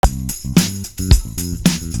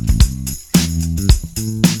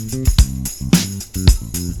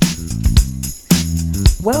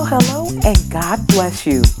Well, hello and God bless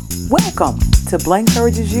you. Welcome to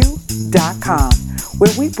BlankEncouragesYou.com,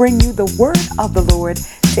 where we bring you the word of the Lord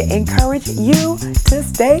to encourage you to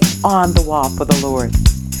stay on the wall for the Lord.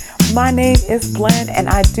 My name is Bland, and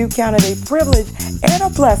I do count it a privilege and a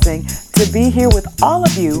blessing to be here with all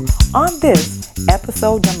of you on this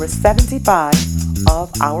episode number 75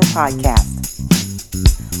 of our podcast.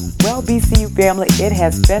 Well, BCU family, it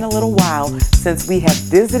has been a little while since we have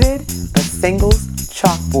visited the singles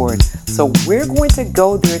chalkboard. So we're going to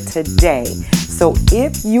go there today. So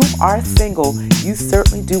if you are single, you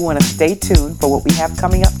certainly do want to stay tuned for what we have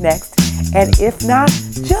coming up next. And if not,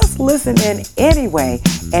 just listen in anyway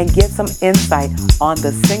and get some insight on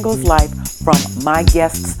the singles life from my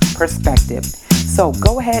guest's perspective. So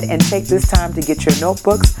go ahead and take this time to get your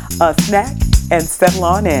notebooks, a snack, and settle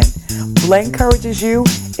on in. Blank Encourages You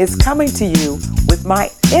is coming to you with my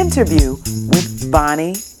interview with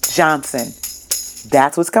Bonnie Johnson.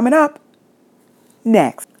 That's what's coming up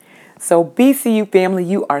next. So BCU family,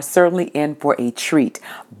 you are certainly in for a treat.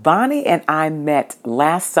 Bonnie and I met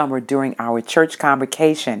last summer during our church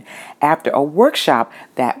convocation after a workshop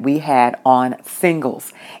that we had on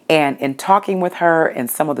singles. And in talking with her and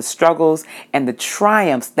some of the struggles and the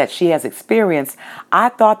triumphs that she has experienced, I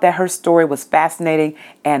thought that her story was fascinating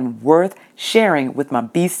and worth sharing with my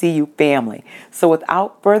BCU family. So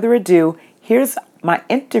without further ado, here's my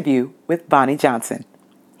interview with Bonnie Johnson.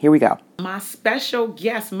 Here we go. My special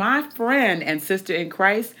guest, my friend and sister in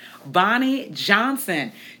Christ, Bonnie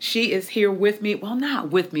Johnson. She is here with me. Well,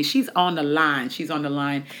 not with me. She's on the line.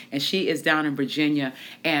 And she is down in Virginia.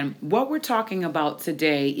 And what we're talking about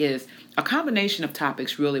today is a combination of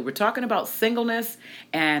topics, really. We're talking about singleness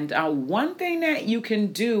and one thing that you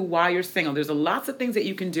can do while you're single. There's lots of things that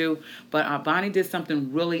you can do, but Bonnie did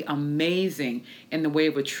something really amazing in the way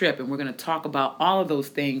of a trip, and we're going to talk about all of those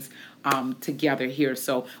things together here.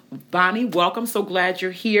 So, Bonnie, welcome. So glad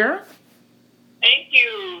you're here. Thank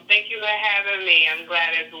you. Thank you for having me. I'm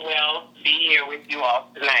glad as well to be here with you all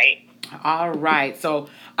tonight. All right. So,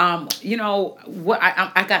 what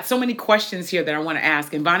I got so many questions here that I want to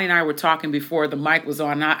ask. And Bonnie and I were talking before the mic was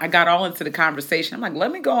on. I got all into the conversation. I'm like,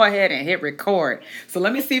 let me go ahead and hit record. So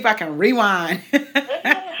let me see if I can rewind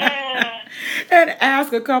and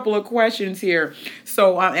ask a couple of questions here.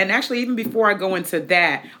 So, and actually, even before I go into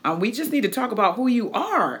that, we just need to talk about who you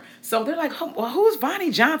are. So they're like, well, who's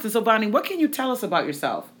Bonnie Johnson? So, Bonnie, what can you tell us about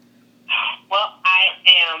yourself? Well, I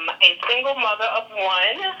am a single mother of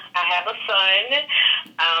one. I have a son.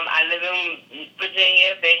 I live in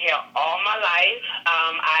Virginia. Been here all my life.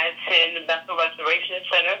 I attend the Bethel Restoration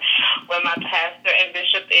Center, where my pastor and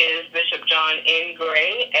bishop is Bishop John N.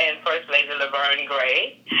 Gray and First Lady Laverne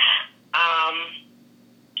Gray.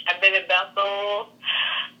 I've been at Bethel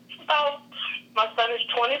about, my son is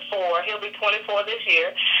 24. He'll be 24 this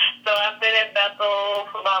year. So I've been at Bethel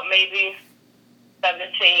for about maybe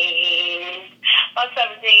 17 years.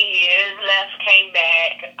 Left, came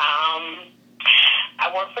back.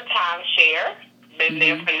 I work for Timeshare. Been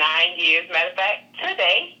there for 9 years. Matter of fact,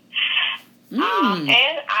 today.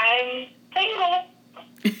 And I'm single.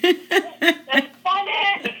 That's about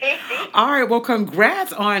it. All right. Well,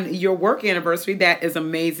 congrats on your work anniversary. That is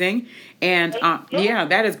amazing. And yeah,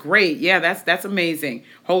 that is great. Yeah, that's amazing.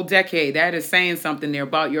 Whole decade. That is saying something there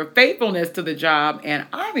about your faithfulness to the job and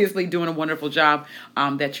obviously doing a wonderful job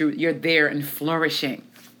that you're there and flourishing.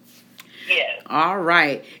 Yes. All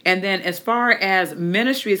right. And then as far as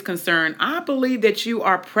ministry is concerned, I believe that you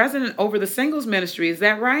are president over the singles ministry. Is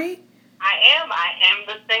that right? I am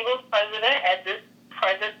the singles president at this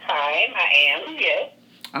present time. I am, yes.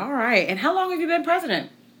 All right. And how long have you been president?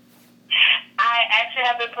 I actually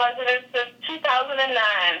have been president since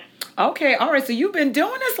 2009. Okay. All right. So you've been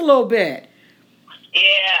doing this a little bit.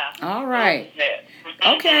 Yeah. All right.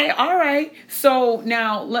 Okay. All right. So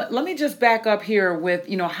now let me just back up here with,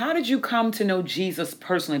 how did you come to know Jesus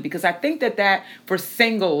personally? Because I think that for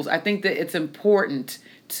singles, I think that it's important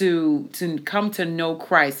to come to know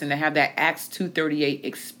Christ and to have that Acts 2:38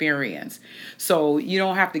 experience. So you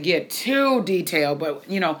don't have to get too detailed, but,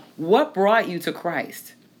 what brought you to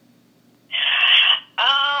Christ?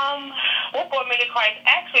 What brought me to Christ?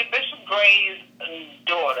 Actually, Bishop Gray's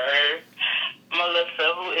daughter,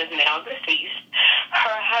 Melissa, who is now deceased,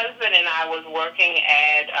 her husband and I was working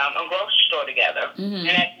at a grocery store together. Mm-hmm.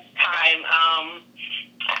 And at the time,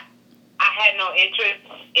 I had no interest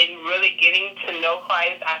in really getting to know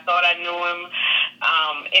Christ. I thought I knew him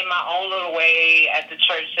in my own little way at the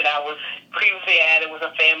church that I was previously at. It was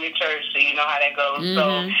a family church, so you know how that goes. Mm-hmm.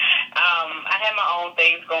 So I had my own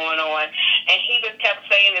things going on, and he just kept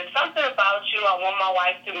saying, "There's something about you. I want my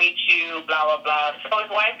wife to meet you." Blah blah blah. So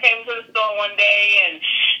his wife came to the store one day, and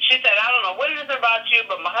she said, "I don't know what it is about you,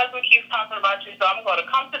 but my husband keeps talking about you. So I'm going to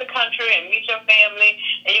come to the country and meet your family,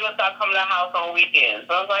 and you're gonna start coming to the house on weekends."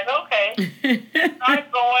 So I was like, "Okay."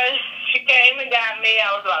 Started going. She came and got me.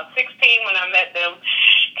 I was about 16 when I met them.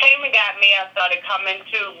 Came and got me. I started coming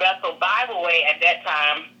to Bethel Bible Way at that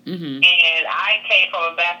time, and I came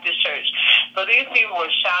from a Baptist church. So these people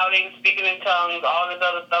were shouting, speaking in tongues, all this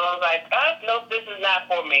other stuff. I was like, nope, this is not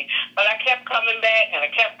for me. But I kept coming back, and I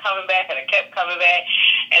kept coming back, and I kept coming back.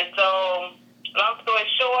 And so, long story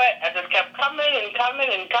short, I just kept coming and coming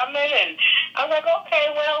and coming, and I was like,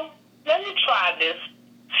 okay, well, let me try this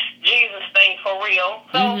Jesus thing for real.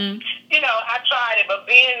 So, I tried it, but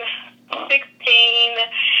being 16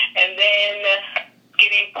 and then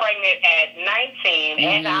getting pregnant at 19,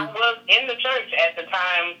 and I was in the church at the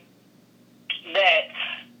time that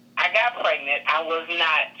I got pregnant. I was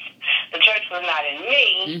not, the church was not in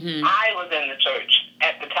me. I was in the church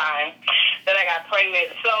at the time that I got pregnant.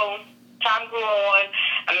 So time grew on.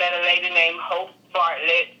 I met a lady named Hope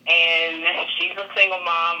Bartlett, and she's a single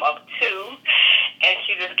mom of 2, and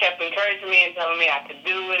she just kept encouraging me and telling me I could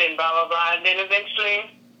do it and blah, blah, blah. And then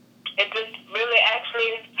eventually it just really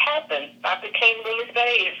actually happened. I became really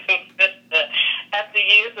saved. After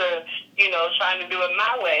years of, trying to do it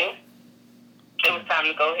my way, it was time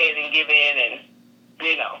to go ahead and give in and,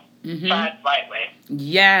 try it the right way.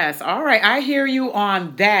 Yes. All right. I hear you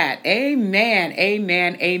on that. Amen.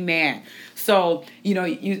 Amen. Amen. So,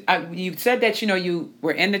 you said that, you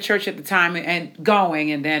were in the church at the time and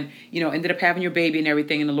going, and then, ended up having your baby and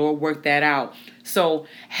everything, and the Lord worked that out. So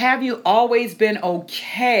have you always been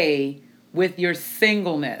okay with your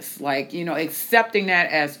singleness? Like, accepting that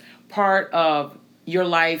as part of your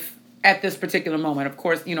life at this particular moment? Of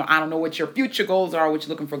course, I don't know what your future goals are, what you're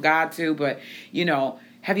looking for God to, but,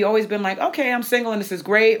 have you always been like, okay, I'm single and this is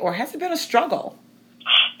great, or has it been a struggle?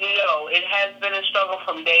 No, it has been a struggle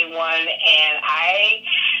from day one, and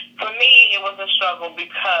for me, it was a struggle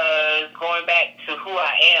because going back to who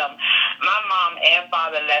I am, my mom and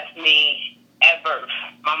father left me at birth.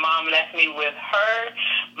 My mom left me with her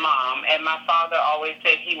mom, and my father always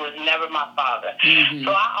said he was never my father.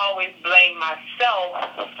 So I always blame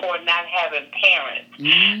myself for not having parents.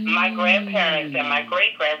 My grandparents and my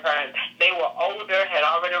great-grandparents, they were older, had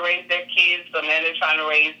already raised their kids, so now they're trying to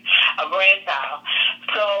raise a grandchild.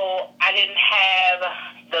 So I didn't have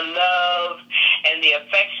the love and the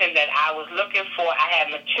affection that I was looking for. I had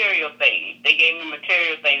material things. They gave me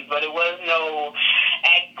material things, but it was no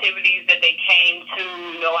activities that they came to,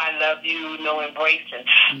 no I love you, no embracing.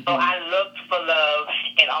 So I looked for love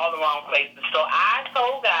in all the wrong places. So I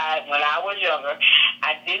told God when I was younger,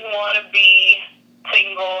 I didn't want to be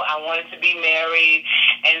single. I wanted to be married.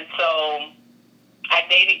 And so I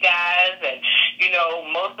dated guys, and,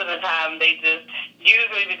 most of the time they just,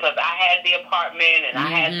 usually because I had the apartment and I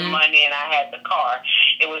had the money and I had the car,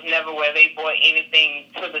 it was never where they brought anything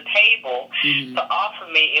to the table to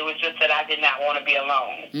offer me. It was just that I did not want to be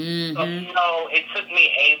alone. So it took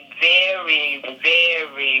me a very,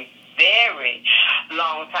 very, very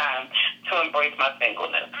long time to embrace my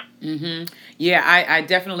singleness. Yeah, I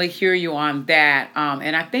definitely hear you on that.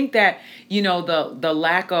 And I think that, the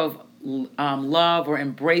lack of love or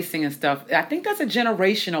embracing and stuff, I think that's a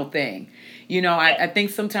generational thing. I think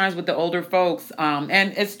sometimes with the older folks,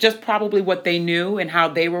 and it's just probably what they knew and how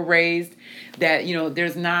they were raised, that,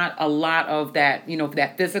 there's not a lot of that,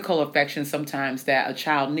 that physical affection sometimes that a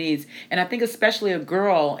child needs. And I think especially a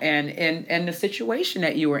girl, and the situation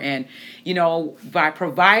that you were in, by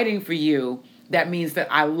providing for you, that means that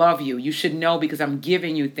I love you. You should know because I'm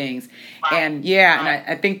giving you things. And and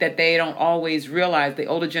I think that they don't always realize, the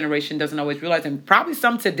older generation doesn't always realize, and probably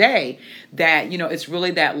some today, that, it's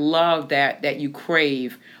really that love that you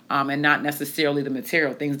crave, and not necessarily the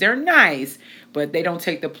material things. They're nice, but they don't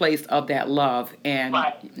take the place of that love. And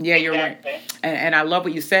you're right. And I love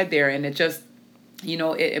what you said there. And it just,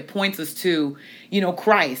 it points us to,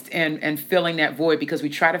 Christ and filling that void, because we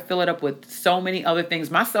try to fill it up with so many other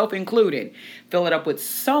things, myself included, fill it up with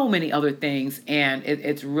so many other things. And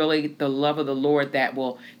it's really the love of the Lord that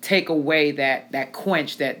will take away that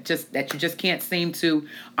quench that you just can't seem to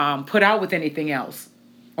put out with anything else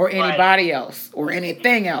or anybody else or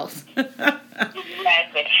anything else.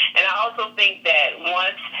 Exactly. And I also think that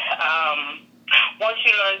once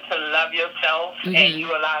you learn to love yourself and you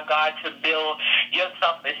allow God to build your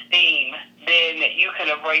self-esteem, then you can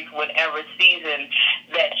embrace whatever season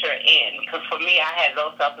that you're in. Because for me, I had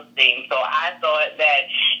low self-esteem. So I thought that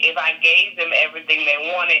if I gave them everything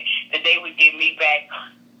they wanted, that they would give me back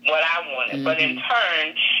what I wanted. But in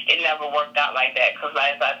turn, it never worked out like that. Because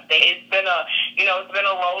as I say, it's been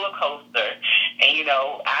a roller coaster. And,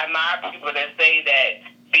 I admire people that say that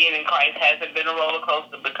being in Christ hasn't been a roller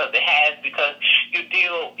coaster, because it has, because you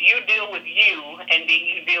deal with you, and then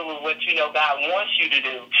you deal with what God wants you to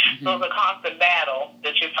do. So it's a constant battle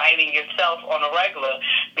that you're fighting yourself on a regular,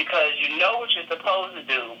 because you know what you're supposed to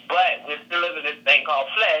do, but we're still living this thing called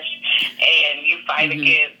flesh, and you fight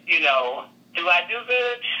against, do I do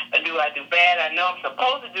good or do I do bad? I know I'm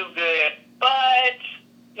supposed to do good, but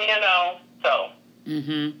so.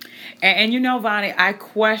 And Vonnie, I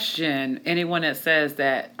question anyone that says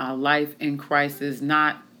that life in Christ is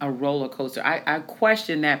not a roller coaster. I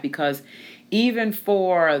question that, because even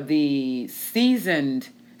for the seasoned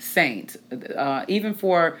saint, even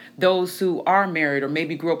for those who are married or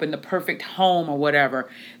maybe grew up in the perfect home or whatever,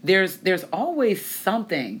 there's always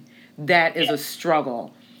something that is a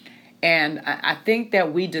struggle. And I think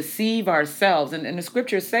that we deceive ourselves. And the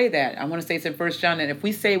scriptures say that. I want to say it's in 1 John. And if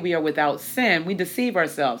we say we are without sin, we deceive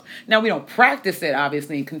ourselves. Now, we don't practice it,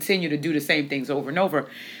 obviously, and continue to do the same things over and over.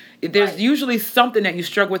 There's usually something that you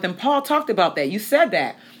struggle with. And Paul talked about that. You said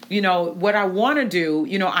that. What I want to do,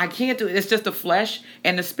 I can't do it. It's just the flesh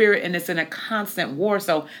and the spirit, and it's in a constant war.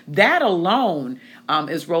 So that alone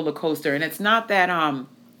is roller coaster. And it's not that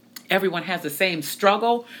everyone has the same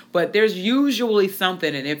struggle, but there's usually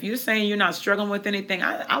something. And if you're saying you're not struggling with anything,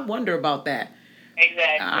 I wonder about that.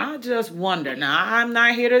 Exactly. I just wonder. Now, I'm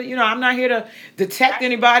not here to detect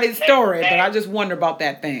anybody's story, but I just wonder about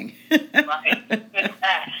that thing. Right.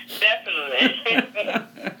 Definitely.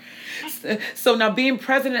 So now, being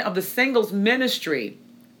president of the singles ministry,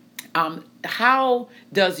 how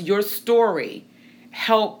does your story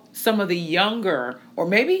help some of the younger, or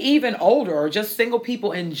maybe even older, or just single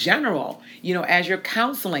people in general, as you're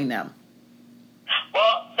counseling them?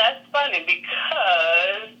 Well, that's funny,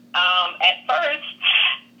 because at first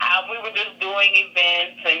we were just doing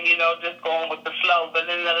events and, just going with the flow. But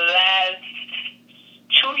in the last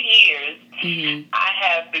 2 years, I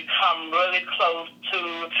have become really close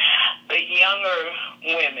to the younger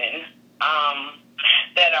women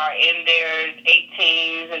that are in their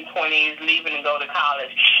 18s and 20s, leaving to go to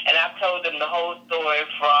college. And I've told them the whole story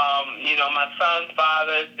from, my son's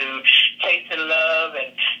father to chasing love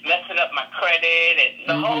and messing up my credit and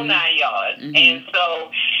the whole 9 yards. And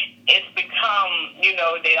so it's become,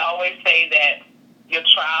 they always say that your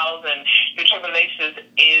trials and your tribulations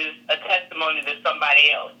is a testimony to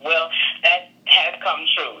somebody else. Well, that has come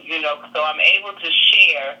true, so I'm able to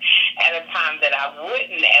share at a time that I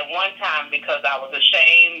wouldn't at one time, because I was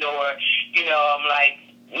ashamed, or, I'm like,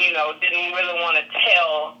 didn't really want to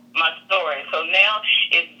tell my story. So now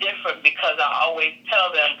it's different, because I always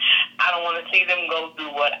tell them I don't want to see them go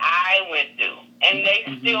through what I went through. And they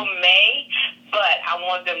still may, but I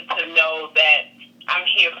want them to know that I'm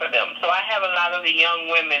here for them. So I have a lot of the young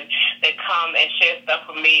women that come and share stuff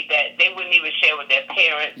with me that they wouldn't even share with their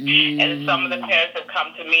parents. And some of the parents have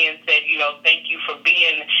come to me and said, thank you for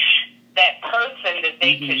being that person that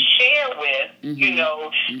they could share with,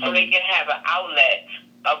 so they can have an outlet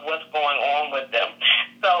of what's going on with them.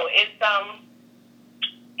 So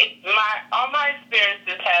all my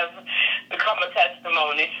experiences have become a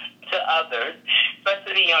testimony to others,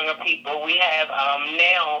 especially the younger people. We have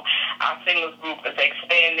now our singles group is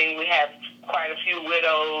expanding. We have quite a few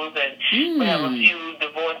widows, and we have a few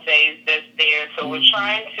divorcees that's there. So we're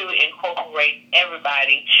trying to incorporate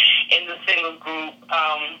everybody in the singles group,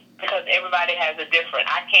 because everybody has a different.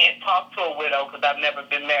 I can't talk to a widow because I've never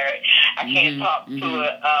been married. I can't talk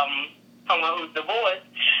to someone who's divorced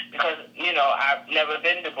because, I've never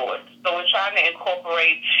been divorced. So we're trying to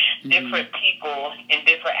incorporate different people in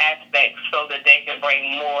different aspects so that they can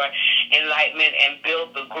bring more enlightenment and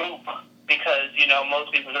build the group. Because,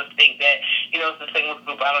 most people just think that, it's a singles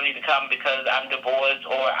group. I don't need to come because I'm divorced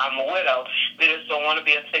or I'm a widow. We just don't want to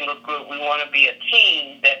be a singles group. We want to be a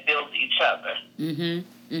team that builds each other.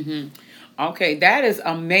 Okay, that is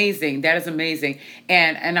amazing. That is amazing.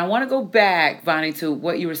 And I want to go back, Vonnie, to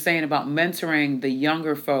what you were saying about mentoring the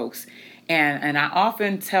younger folks. And I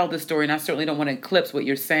often tell the story, and I certainly don't want to eclipse what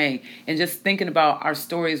you're saying. And just thinking about our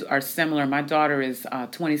stories are similar. My daughter is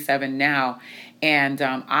 27 now, and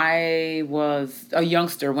I was a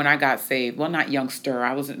youngster when I got saved. Well, not youngster.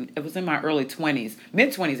 It was in my early 20s,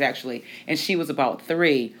 mid-20s actually, and she was about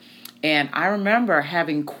 3. And I remember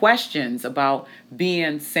having questions about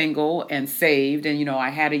being single and saved. And, I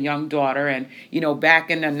had a young daughter, and, back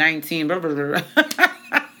in the 19...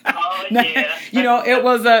 Oh, yeah.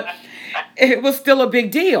 It was still a big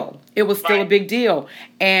deal. It was still a big deal.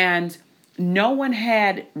 And no one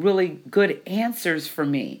had really good answers for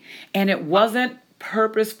me. And it wasn't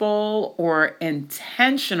purposeful or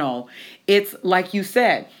intentional. It's like you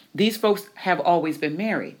said, these folks have always been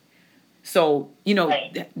married. So,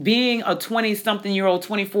 being a 20-something-year-old,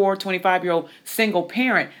 24, 25-year-old single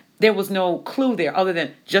parent, there was no clue there other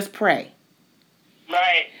than just pray.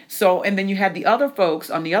 Right. So, and then you had the other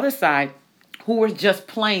folks on the other side who were just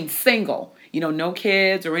plain single, no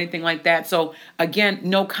kids or anything like that. So again,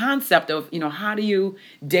 no concept of, how do you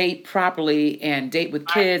date properly and date with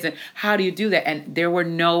kids and how do you do that? And there were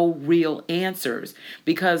no real answers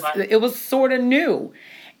because it was sort of new.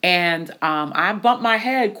 And I bumped my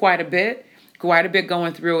head quite a bit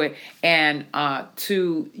going through it. And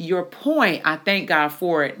to your point, I thank God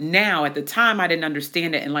for it now. At the time, I didn't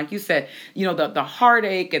understand it. And like you said, the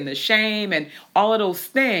heartache and the shame and all of those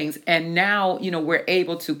things. And now, we're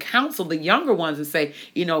able to counsel the younger ones and say,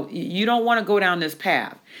 you don't want to go down this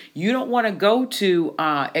path. You don't want to go to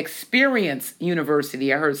Experience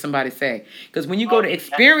University, I heard somebody say. Because when you go to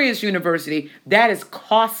Experience University, that is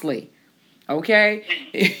costly. Okay,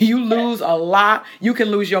 you lose a lot. You can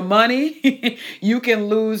lose your money. You can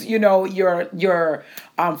lose, your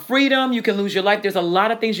freedom. You can lose your life. There's a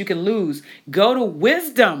lot of things you can lose. Go to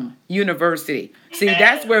Wisdom University. See,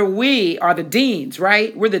 that's where we are the deans,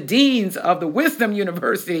 right? We're the deans of the Wisdom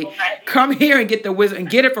University. Come here and get the wisdom and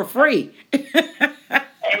get it for free. Exactly.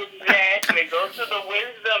 Go to the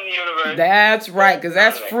Wisdom University. That's right, because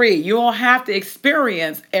that's free. You don't have to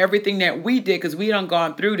experience everything that we did because we done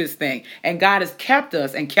gone through this thing. And God has kept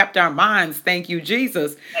us and kept our minds. Thank you,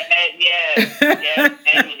 Jesus. Yes.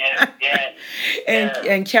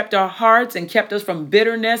 And kept our hearts and kept us from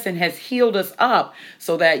bitterness and has healed us up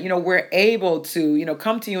so that, we're able to,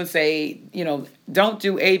 come to you and say, don't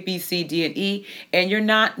do A, B, C, D, and E. And you're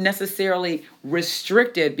not necessarily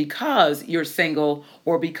restricted because you're single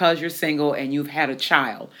or because you're single and you've had a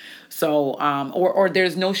child. So, or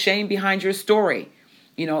there's no shame behind your story.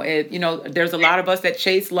 There's a lot of us that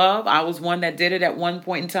chase love. I was one that did it at one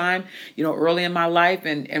point in time, early in my life,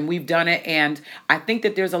 and we've done it. And I think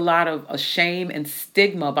that there's a lot of shame and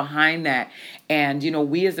stigma behind that. And,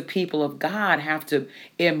 we as the people of God have to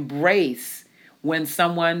embrace when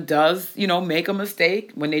someone does, make a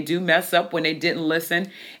mistake, when they do mess up, when they didn't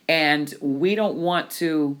listen. And we don't want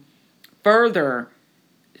to further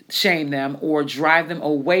shame them or drive them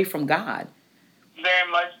away from God.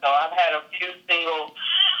 Very much so. I've had a few single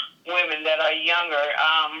women that are younger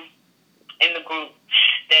in the group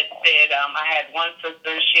that said, I had one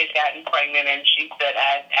sister, she had gotten pregnant, and she said,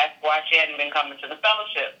 I asked why she hadn't been coming to the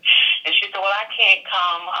fellowship. And she said, well, I can't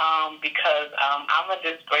come because I'm a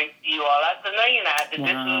disgrace to you all. I said, no, you're not. The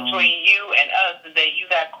difference between you and us is that you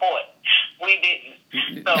got caught. We didn't.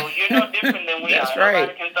 So you're no different than we are. Right.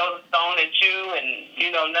 Nobody can throw the stone at you, and,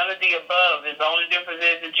 none of the above. The only difference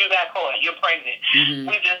is that you got caught. You're pregnant. Mm-hmm.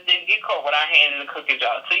 We just didn't get caught with our hand in the cookie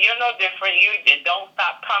jar. So you're no different. You don't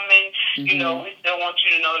stop coming. Mm-hmm. We still want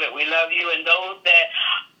you to know that we love you. And those that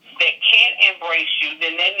can't embrace you,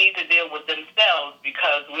 then they need to deal with themselves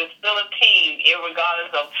because we're still a team,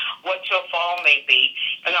 irregardless of what your fall may be.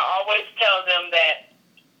 And I always tell them that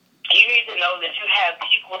you need to know that you have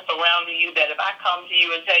people surrounding you that if I come to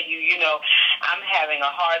you and tell you, I'm having a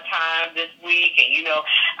hard time this week and,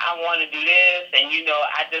 I want to do this and,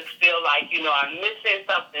 I just feel like, I'm missing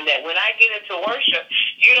something, that when I get into worship,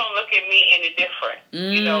 you don't look at me any different,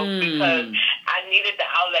 because I needed the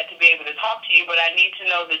outlet to be able to talk to you, but I need to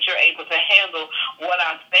know that you're able to handle what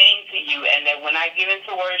I'm saying to you, and that when I get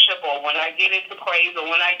into worship or when I get into praise or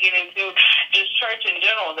when I get into just church in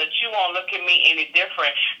general, that you won't look at me any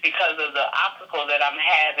different because of the obstacle that I'm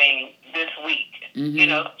having this week. Mm-hmm.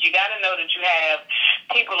 You got to know that you have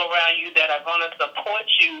people around you that are going to support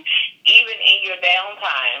you even in your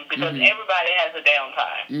downtime, because everybody has a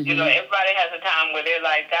downtime. Mm-hmm. Everybody has a time where they're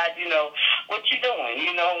like, God, what you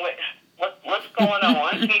doing? What's going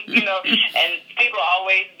on? And people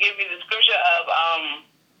always give me the scripture of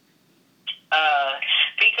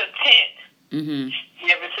be content. Mm-hmm. In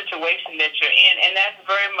every situation that you're in, and that's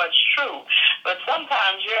very much true. But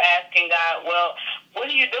sometimes you're asking God, well, what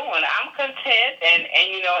are you doing? I'm content, and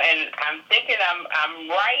I'm thinking I'm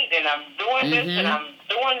right, and I'm doing this, and I'm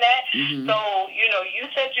doing that. Mm-hmm. So, you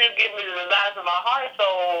said you'd give me the desires of my heart,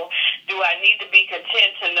 so do I need to be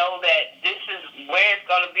content to know that this is where it's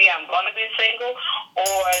going to be? I'm going to be single,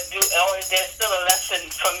 or is there still a lesson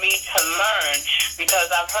for me to learn? Because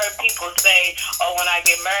I've heard people say, oh, when I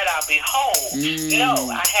get married, I'll be whole. No,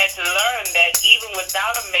 I had to learn that even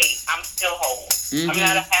without a mate, I'm still whole. I'm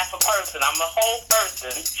not a half a person. I'm a whole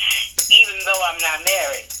person, even though I'm not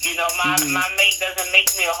married. My mate doesn't make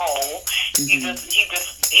me a whole. He just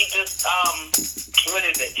what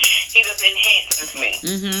is it? He just enhances me.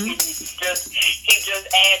 Mm-hmm. He just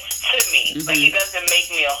adds to me, but he doesn't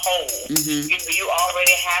make me a whole. You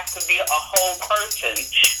already have to be a whole person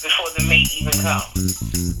before the mate even comes.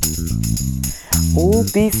 Ooh,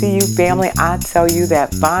 BCU family, I tell you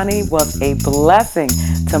that Bonnie was a blessing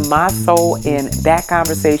to my soul in that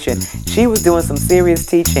conversation. She was doing some serious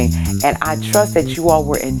teaching, and I trust that you all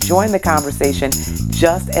were enjoying the conversation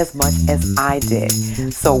just as much as I did.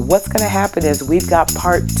 So what's going to happen is we've got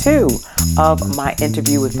part 2 of my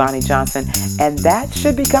interview with Bonnie Johnson, and that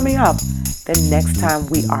should be coming up the next time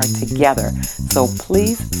we are together. So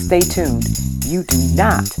please stay tuned. You do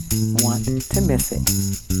not want to miss it.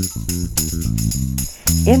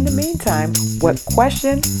 In the meantime, what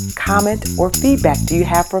question, comment, or feedback do you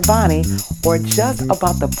have for Bonnie or just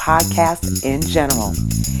about the podcast in general?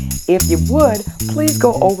 If you would, please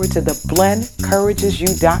go over to the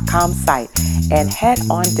BlendCouragesYou.com site and head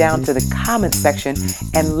on down to the comment section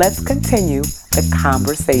and let's continue the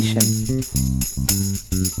conversation.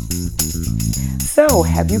 So,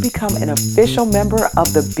 have you become an official member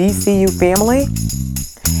of the BCU family?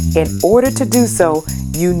 In order to do so,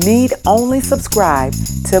 you need only subscribe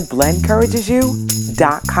to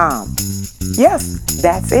BlendCouragesYou.com. Yes,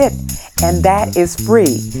 that's it. And that is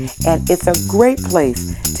free. And it's a great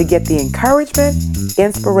place to get the encouragement,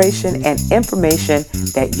 inspiration, and information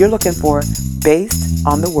that you're looking for based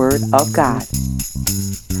on the Word of God.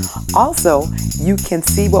 Also, you can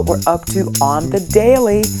see what we're up to on the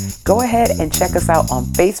daily. Go ahead and check us out on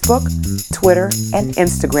Facebook, Twitter, and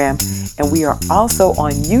Instagram. And we are also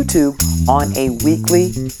on YouTube on a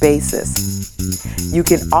weekly basis. You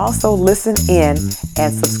can also listen in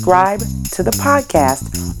and subscribe to the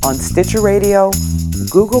podcast on Stitcher Radio,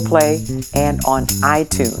 Google Play, and on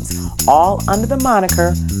iTunes, all under the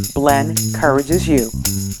moniker Blend Encourages You.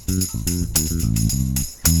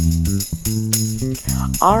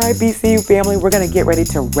 All right, BCU family, we're going to get ready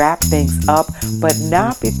to wrap things up, but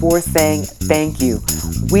not before saying thank you.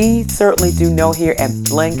 We certainly do know here at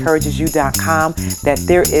BlendCouragesYou.com that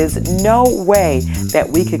there is no way that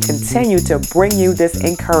we could continue to bring you this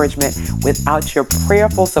encouragement without your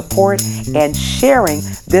prayerful support and sharing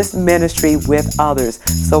this ministry with others.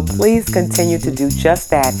 So please continue to do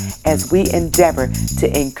just that as we endeavor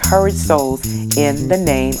to encourage souls in the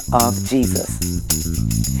name of Jesus.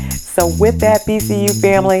 So with that, BCU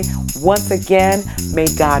family, once again, may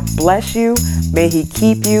God bless you, may He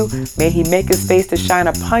keep you, may He make His face to shine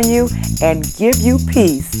upon you and give you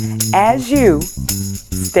peace as you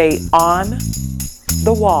stay on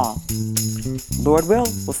the wall. Lord will,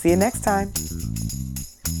 we'll see you next time.